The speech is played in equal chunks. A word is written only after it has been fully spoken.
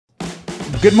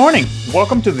Good morning.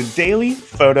 Welcome to the Daily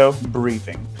Photo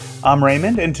Briefing. I'm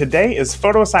Raymond, and today is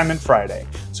Photo Assignment Friday.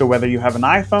 So whether you have an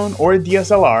iPhone or a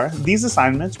DSLR, these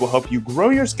assignments will help you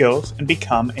grow your skills and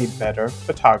become a better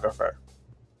photographer.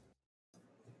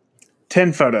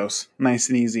 10 photos, nice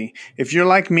and easy. If you're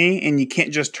like me and you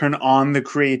can't just turn on the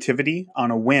creativity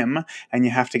on a whim and you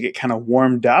have to get kind of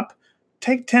warmed up,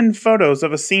 take 10 photos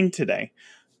of a scene today.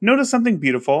 Notice something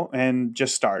beautiful and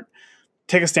just start.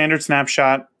 Take a standard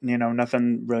snapshot,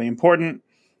 nothing really important.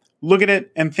 Look at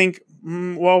it and think,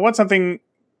 what's something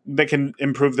that can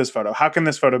improve this photo? How can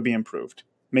this photo be improved?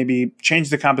 Maybe change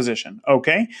the composition.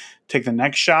 Okay, take the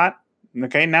next shot.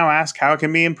 Okay, now ask how it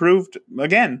can be improved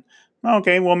again.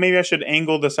 Okay, well, maybe I should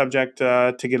angle the subject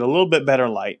to get a little bit better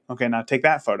light. Okay, now take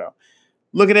that photo.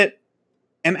 Look at it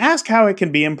and ask how it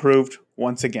can be improved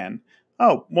once again.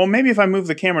 Oh, well, maybe if I move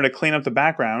the camera to clean up the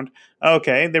background.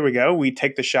 Okay, there we go. We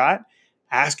take the shot.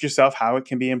 Ask yourself how it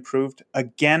can be improved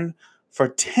again for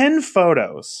 10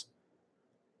 photos.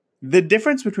 The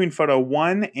difference between photo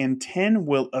 1 and 10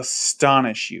 will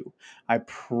astonish you. I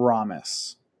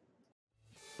promise.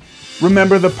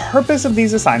 Remember, the purpose of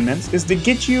these assignments is to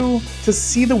get you to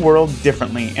see the world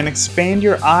differently and expand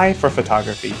your eye for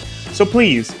photography. So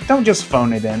please, don't just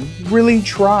phone it in. Really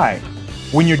try.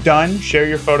 When you're done, share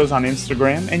your photos on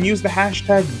Instagram and use the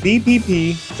hashtag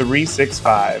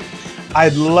BPP365.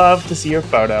 I'd love to see your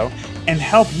photo and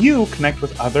help you connect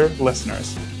with other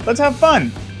listeners. Let's have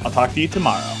fun. I'll talk to you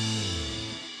tomorrow.